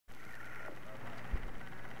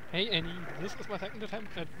Hey Annie, this is my second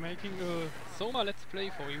attempt at making a SOMA Let's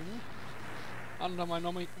Play for you under my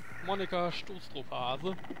moniker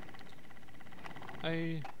Stosstrupphase.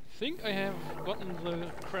 I think I have gotten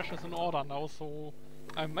the crashes in order now, so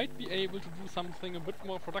I might be able to do something a bit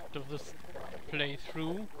more productive this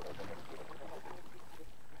playthrough.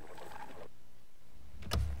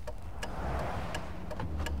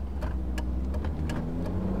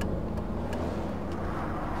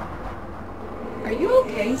 Are you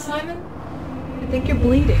okay, Simon? I think you're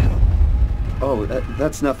bleeding. Oh,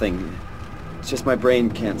 that's nothing. It's just my brain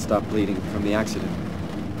can't stop bleeding from the accident.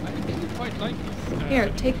 I didn't quite like this. Here,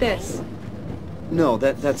 take this. No,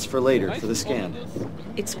 that's for later, for the scan.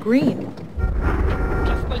 It's green.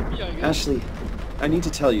 Just like me, I guess. Ashley, I need to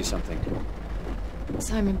tell you something.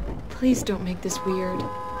 Simon, please don't make this weird.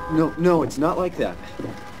 No, it's not like that.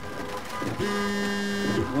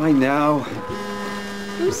 Why now?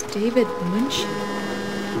 Who's David Munchie?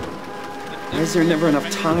 Why is there never enough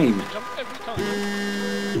time? Jump every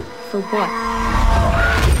time. For what?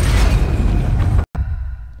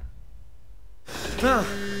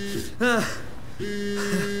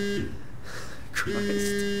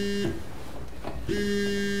 Christ.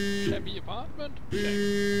 Shabby apartment?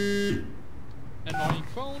 Check. Annoying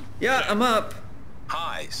phone? Yeah, I'm up.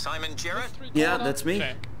 Hi, Simon Jarrett? Yeah, that's me.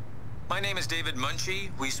 Check. My name is David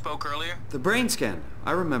Munchie. We spoke earlier. The brain scan.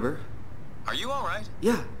 I remember. Are you all right?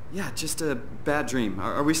 Yeah, just a bad dream.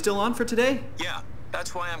 Are we still on for today? Yeah,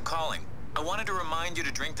 that's why I'm calling. I wanted to remind you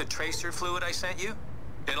to drink the tracer fluid I sent you.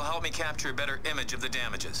 It'll help me capture a better image of the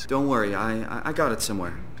damages. Don't worry, I got it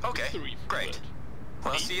somewhere. Okay, great.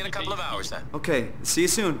 Well, I'll see you in a couple of hours then. Okay, see you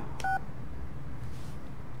soon.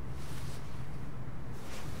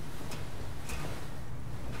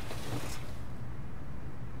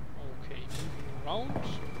 Okay, moving around.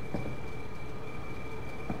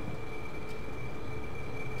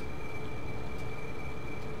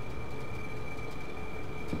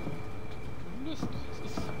 This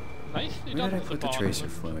is nicely Where done. did I this put the tracer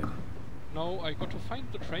apartment. fluid? No, I got to find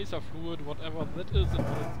the tracer fluid, whatever that is and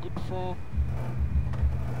what it's good for.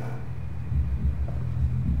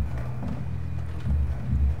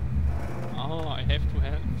 I have to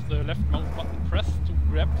have the left mouse button pressed to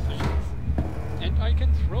grab things, and I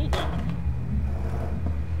can throw them.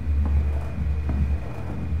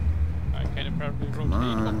 I can apparently rotate Come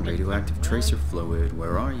on, objects radioactive like tracer fluid,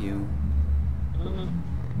 where are you?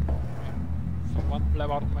 Someone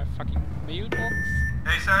blab out of my fucking mailbox.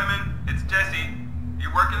 Hey Simon, it's Jesse.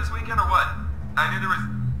 You working this weekend or what? I knew there was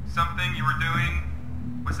something you were doing.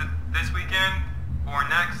 Was it this weekend? Or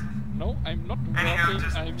next? No, I'm not Anyhow, working.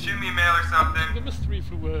 just I'm shoot me a mail or hunting the something. mystery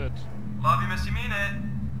fluid. Love you, miss you, mean it.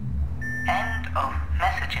 End of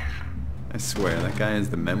messages. I swear, that guy has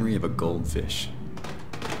the memory of a goldfish.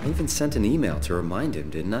 I even sent an email to remind him,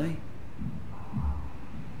 didn't I?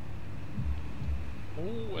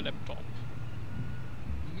 Oh, a laptop.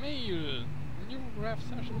 Mail. New graph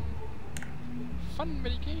session. Fun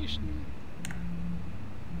medication.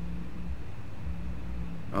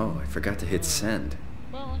 Oh, I forgot to hit send.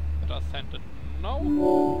 Well, better send it now.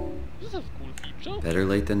 This is a cool feature. Better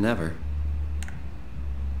late than never.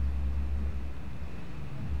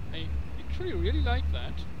 I actually really like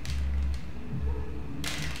that.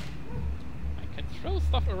 I can throw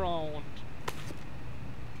stuff around.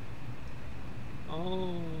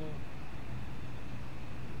 Oh.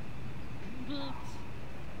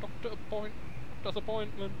 Doctor's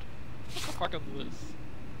appointment. What the fuck is this?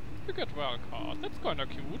 You get well card. That's kinda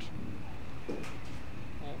cute.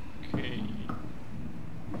 Okay.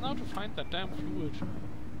 Now to find that damn fluid.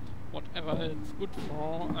 Whatever it's good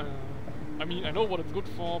for. I mean, I know what it's good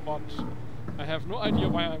for, but I have no idea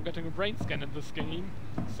why I'm getting a brain scan in this game.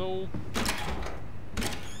 So,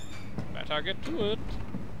 better get to it.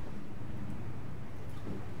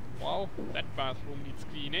 Wow, that bathroom needs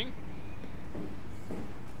cleaning.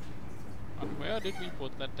 But where did we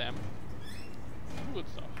put that damn fluid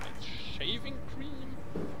stuff? It's shaving cream.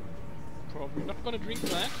 Probably not gonna drink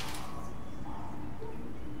that.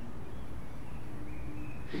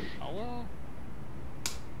 Shower.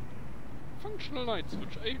 Functional light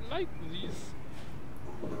switch. I like these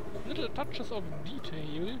little touches of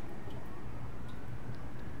detail.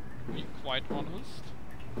 To be quite honest.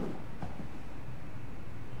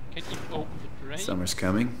 Can even open the drain. Summer's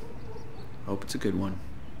coming. Hope it's a good one.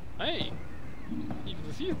 Hey! Even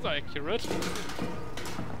the seasons are accurate.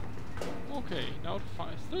 Okay, now to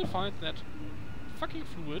still find that fucking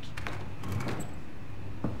fluid.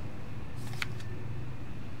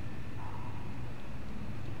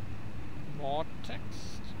 More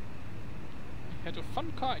text. I had a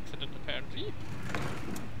fun car accident apparently.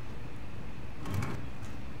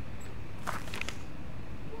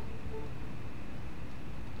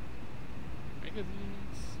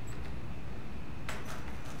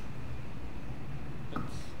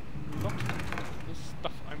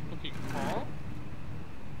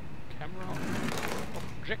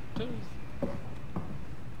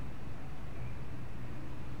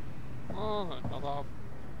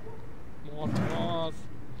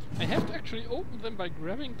 find them by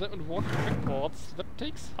grabbing them and walking backwards. That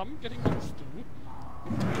takes some getting used to.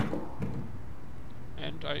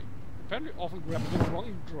 And I very often grab the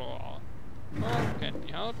wrong drawer. Oh, can't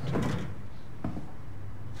be helped.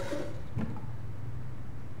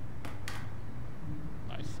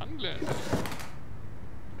 Nice sunglasses.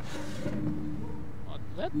 What's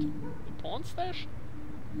that? The pawn stash?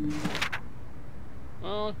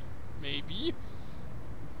 Well, maybe.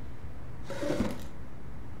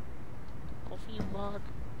 Coffee mug.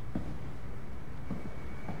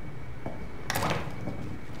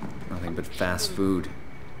 Nothing but fast food.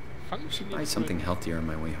 Should buy something Functioning healthier on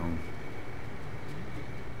my way home.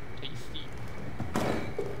 tasty.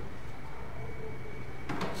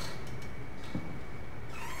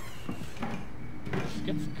 This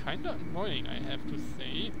gets kinda annoying, I have to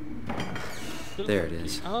say. Still There it working.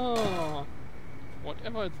 is. Ah,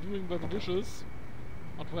 whatever it's doing by the dishes,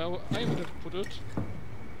 not where I would have put it.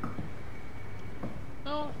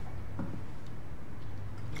 Oh.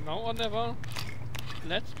 Now or never.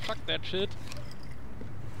 Let's chuck that shit.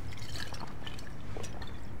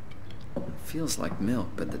 It feels like milk,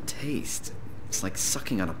 but the taste, it's like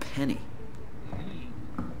sucking on a penny.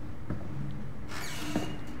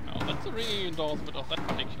 Now that's a ringing endorsement of that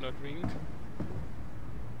particular drink.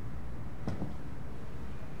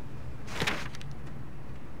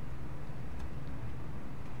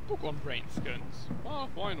 Book on brain scans. Ah,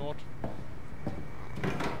 why not?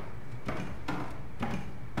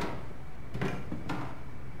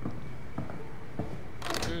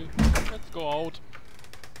 Okay, let's go out.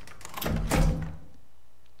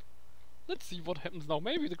 Let's see what happens now.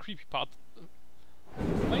 Maybe the creepy part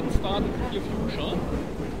might start in the near future.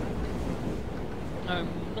 I'm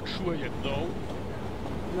not sure yet though.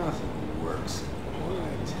 Nothing works.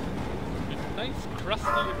 Right. It's nice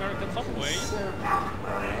crusty American Subway. Except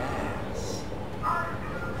my ass.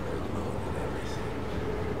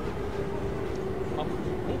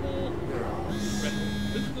 Hobo, random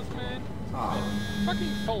businessman,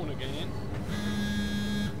 fucking phone again.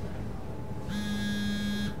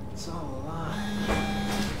 It's all a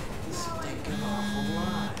lie. This stinking awful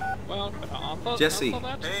lie. Well, better answer, Jesse. answer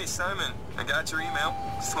that. Hey, Simon. I got your email.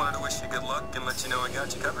 Just wanted to wish you good luck and let you know I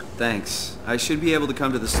got you covered. Thanks. I should be able to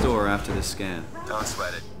come to the store after this scan. Don't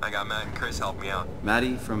sweat it. I got Matt and Chris helping me out.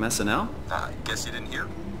 Maddie from SNL? Guess you didn't hear?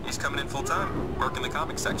 He's coming in full time, working the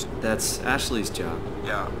comics section. That's Ashley's job.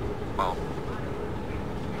 Yeah, well,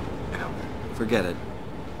 you know. Forget it.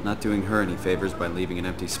 Not doing her any favors by leaving an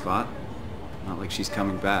empty spot. Not like she's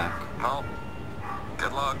coming back. Well,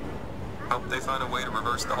 good luck. Hope they find a way to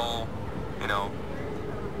reverse the whole, you know,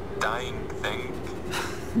 dying thing.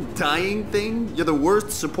 Dying thing? You're the worst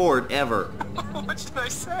support ever. What should I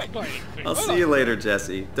say? Dying thing. I'll Well see you later,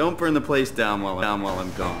 Jesse. Don't burn the place down while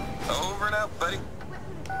I'm gone. Over and out, buddy.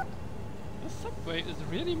 This subway is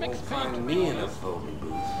really Won't Max Payne to find be me in a honest. phony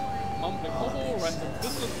booth. Mumbling hobo, random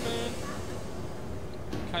businessman.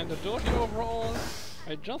 Kinda dirty overall.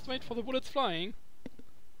 I just wait for the bullets flying.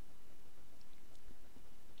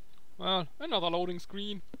 Well, another loading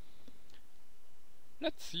screen.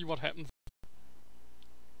 Let's see what happens.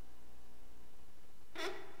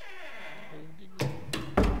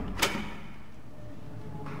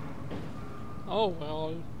 Oh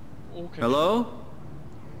well, okay. Hello?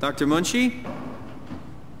 Dr. Munchie?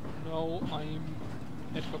 Now I'm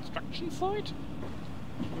at construction site,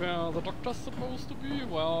 where the doctor's supposed to be.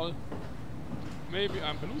 Well, maybe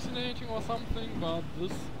I'm hallucinating or something, but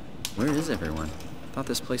this Where is everyone? Thought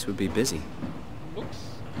this place would be busy. looks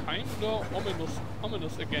kinda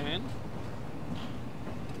ominous again.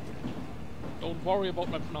 Don't worry about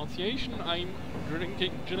my pronunciation, I'm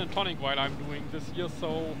drinking gin and tonic while I'm doing this here,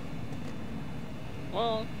 so...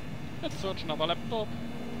 Well, let's search another laptop.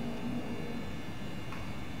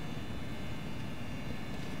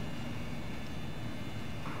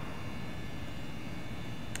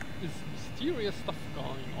 Is mysterious stuff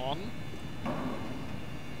going on?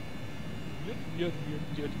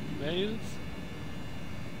 Weird emails.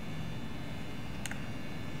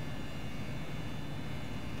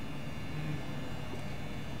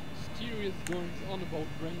 Mysterious goings on about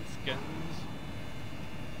brain scans.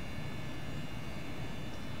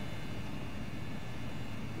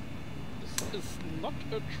 This is not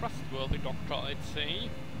a trustworthy doctor, I'd say.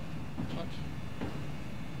 But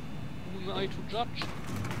who am I to judge?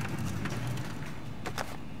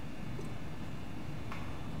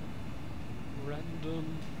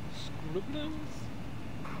 Random scribblings?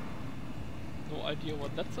 No idea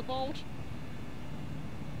what that's about.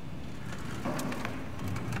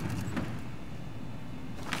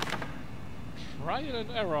 Trial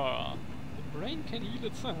and error. The brain can heal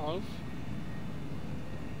itself.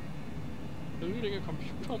 Building a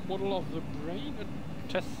computer model of the brain and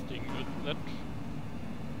testing it. That...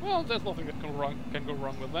 Well, there's nothing that can go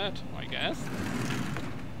wrong with that, I guess.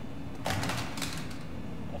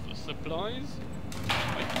 Office supplies.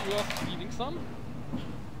 Might be worth needing some.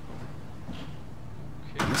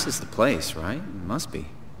 Okay. This is the place, right? It must be.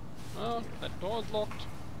 Oh, that door's locked.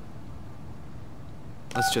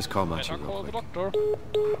 Let's just call Munchie Better call real the quick. doctor.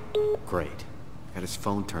 Great. Got his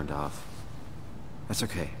phone turned off. That's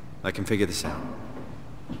okay. I can figure this out.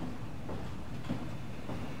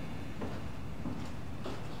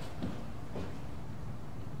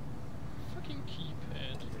 Fucking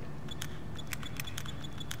keypad.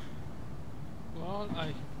 Well,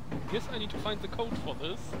 I guess I need to find the code for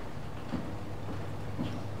this.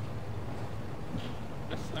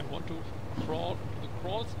 Yes, I want to crawl to the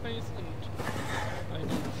crawl space, and I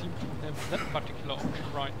don't seem to have that particular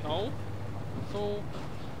option right now. So,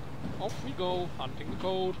 off we go, hunting the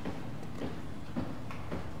code.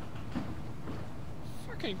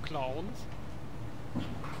 Fucking clowns.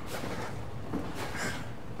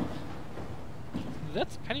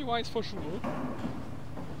 That's Pennywise for sure.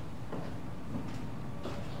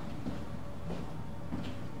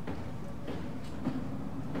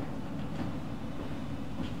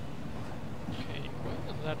 Okay,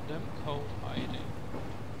 where is that damn code hiding?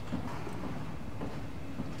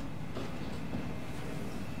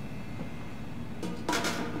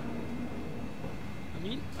 I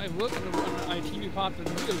mean, I work in an IT department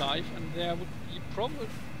in real life, and there would be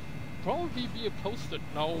probably be a post-it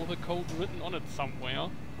now with a code written on it somewhere.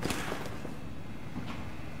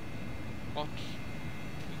 But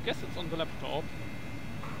I guess it's on the laptop.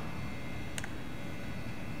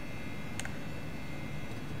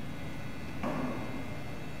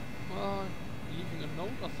 Well, leaving a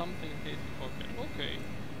note or something in case you forget. Okay,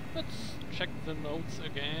 let's check the notes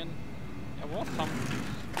again. There was some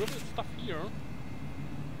scribbled stuff here.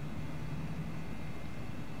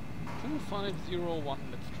 2501,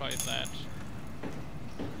 let's try that.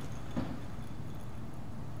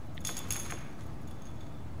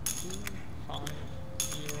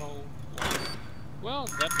 Well,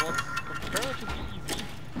 that was comparatively easy.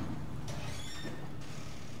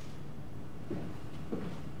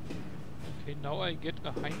 Okay, now I get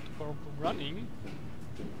a hint of running.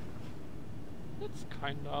 That's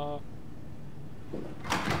kinda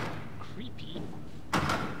creepy.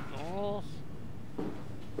 North.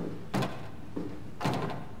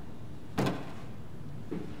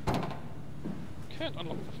 Can't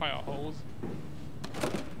unlock the fire hose.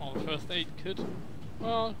 Or the first aid kit.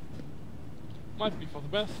 Well, might be for the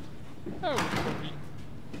best. Oh, probably.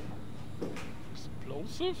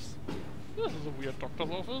 Explosives? This is a weird doctor's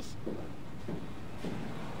office.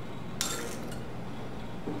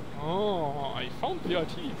 Oh, I found the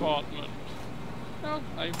IT department. Well,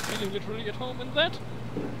 I'm feeling literally at home in that.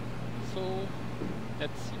 So,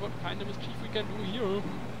 let's see what kind of mischief we can do here.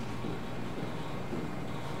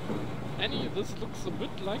 Annie, this looks a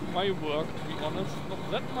bit like my work, to be honest.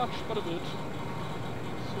 Not that much, but a bit.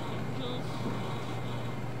 Syringes.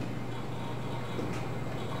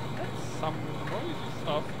 That's some noisy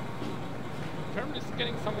stuff. Apparently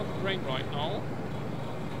scanning someone's brain right now.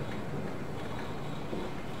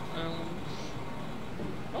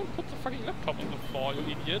 Don't put the fucking laptop on the floor, you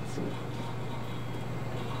idiots.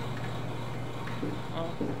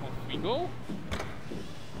 Off we go.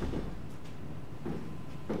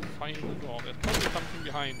 Find the door. There's probably something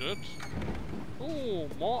behind it. Oh,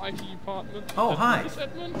 more IT department. Oh, hi. This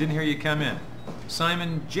admin? Didn't hear you come in.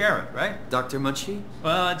 Simon Jarrett, right? Dr. Munchie?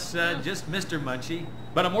 Well, it's just Mr. Munchie,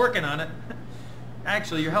 but I'm working on it.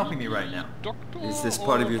 Actually, you're helping me right now. Doctor Is this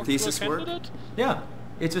part of your doctor thesis work? candidate? Yeah,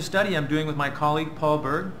 it's a study I'm doing with my colleague Paul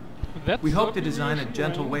Berg. That's We hope to certainly design a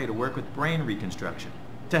gentle way to work with brain reconstruction,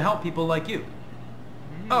 to help people like you.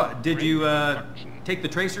 Oh, did brain you reconstruction. take the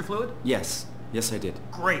tracer fluid? Yes. Yes, I did.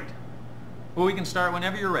 Great. Well, we can start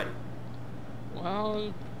whenever you're ready.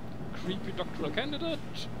 Well, creepy doctoral candidate.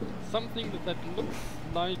 Something that looks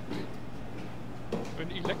like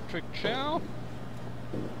an electric chair.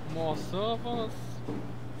 More servers.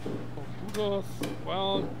 Computers.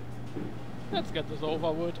 Well, let's get this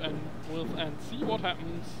over with and see what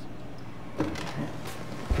happens.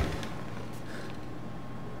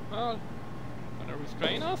 Well, gonna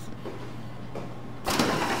restrain us.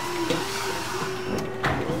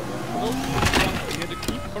 Nope, I get a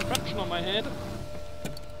keep contraption on my head.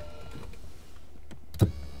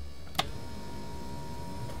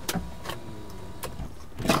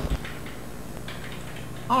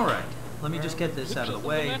 All right, let me just get this out of the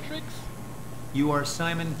way. Matrix. You are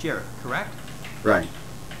Simon Jarrett, correct? Right.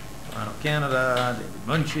 Toronto, Canada, David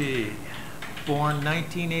Munchie. Born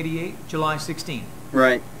 1988, July 16.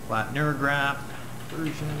 Right. Flat neurograph,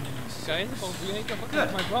 versions... Guys, so we ain't gonna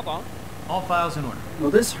Good. my brother. All files in order. Will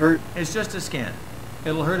this hurt? It's just a scan.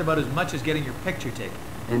 It'll hurt about as much as getting your picture taken.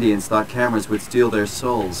 Indians thought cameras would steal their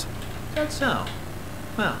souls. That's so.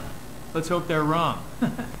 Well, let's hope they're wrong.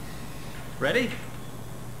 Ready?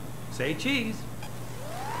 Say cheese.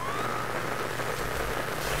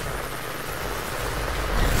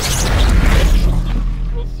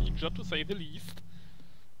 Procedure, to say the least.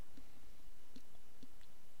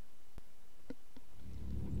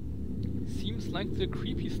 Seems like the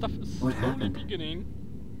creepy stuff is What slowly happened? beginning.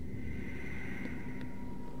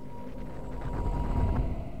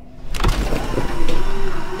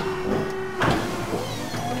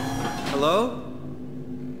 Hello?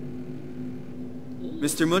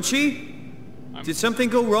 Mr. Munchie? Did something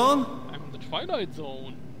go wrong? I'm in the Twilight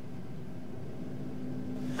Zone.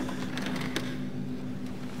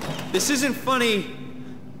 This isn't funny.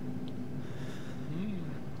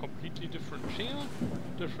 Completely different chair,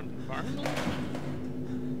 different environment.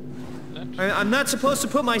 I'm not supposed to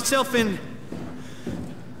put myself in...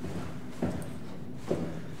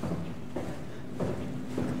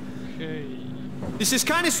 Okay, This is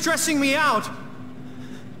kind of stressing me out.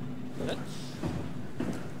 that's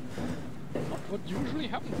not what usually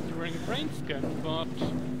happens during a brain scan, but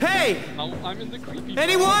Hey! now I'm in the creepy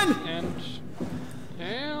Anyone? part, and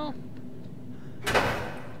yeah,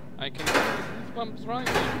 I can get the goosebumps right.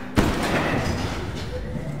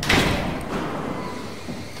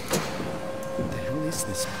 What the hell is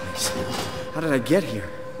this place? How did I get here?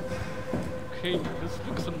 Okay, this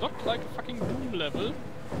looks a lot like a fucking Doom level.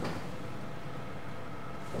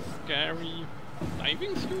 Scary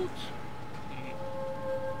diving suit?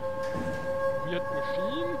 Weird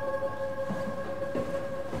machine?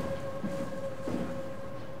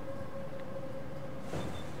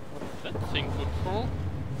 What's that thing good for?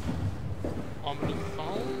 Ominous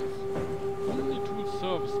sounds? Omni-tool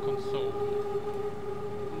service console.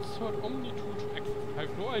 Insert Omni-tool to access. I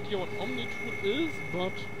have no idea what Omni-tool is,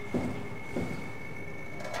 but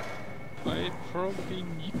I probably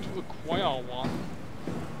need to acquire one.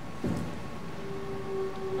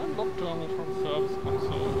 Unlock terminal from service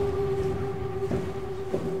console.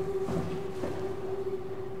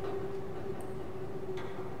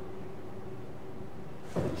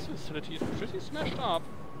 This facility is pretty smashed up.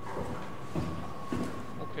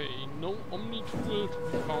 Okay, no Omni tool to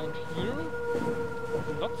be found here.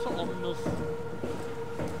 Lots of ominous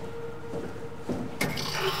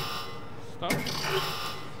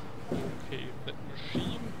stuff. Okay, that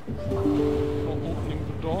machine for opening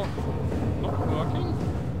the door not working.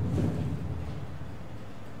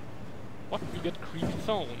 What? We get creepy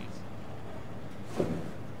sounds.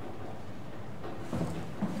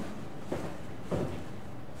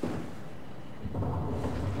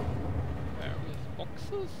 Various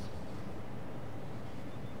boxes.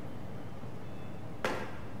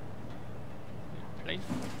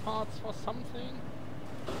 Replacement parts for something.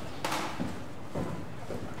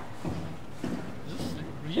 This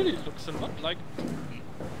really looks a lot like...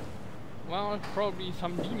 well, probably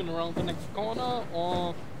some demon around the next corner,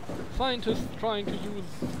 or scientists trying to use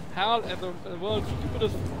hell as the world's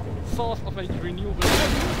stupidest source of a renewable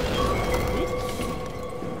energy. Oops.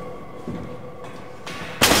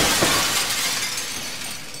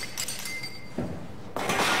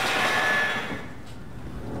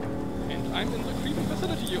 And I'm in the creepy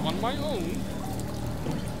facility on my own.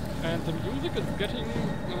 And the music is getting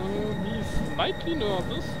me slightly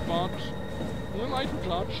nervous, but who am I to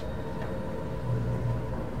judge?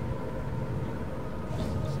 This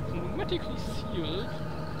is pneumatically sealed.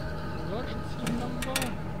 Emergency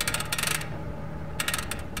number.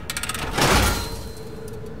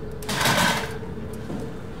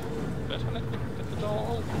 Better let me get the door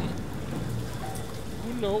open.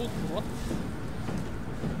 Who knows what's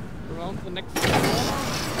around the next corner?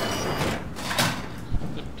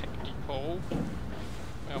 The tech depot.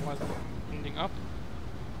 Where was it ending up?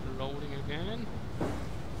 Loading again.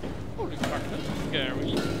 Holy fuck, this is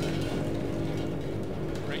scary.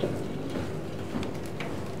 Great.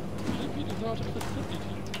 Maybe deserted facility.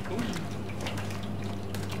 Ooh.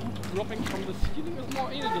 Food dropping from the ceiling is more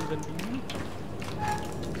alien than Doom.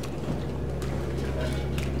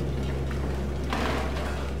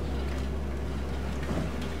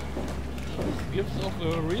 This gives off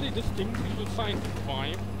a really distinct evil scientist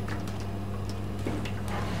vibe.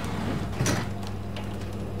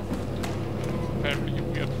 Very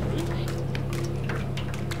weird fridge.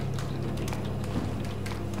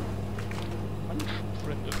 Punch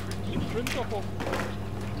printer, 3D printer for...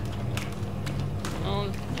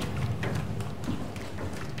 oh.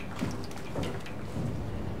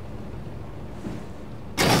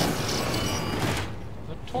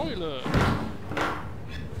 toilet.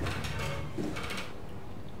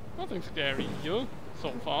 Nothing scary here,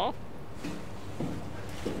 so far.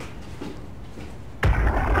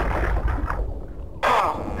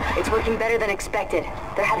 Oh, it's working better than expected.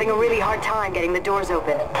 They're having a really hard time getting the doors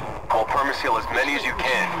open. I'll perma-seal as many as you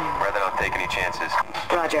can, rather not take any chances.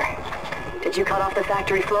 Roger. Did you cut off the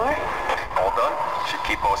factory floor? All done? Should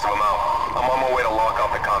keep most of them out. I'm on my way to lock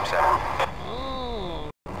off the comm center. Oh,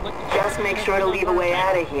 like Just make sure to leave a way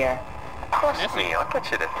out of here. Trust me, I'll get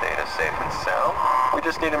you the data safe and sound. We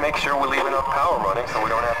just need to make sure we leave enough power running so we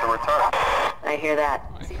don't have to return. I hear that.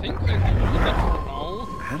 I think I'll do that for now.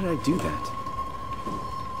 How did I do that?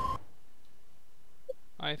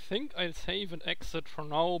 I think I'll save and exit for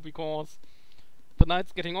now because the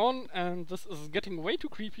night's getting on and this is getting way too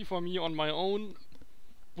creepy for me on my own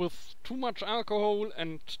with too much alcohol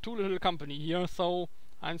and too little company here, so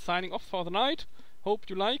I'm signing off for the night. Hope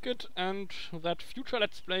you like it and that future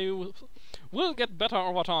Let's Play will get better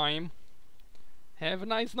over time. Have a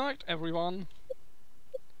nice night, everyone.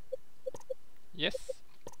 Yes,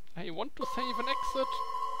 I want to save and exit.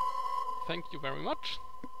 Thank you very much.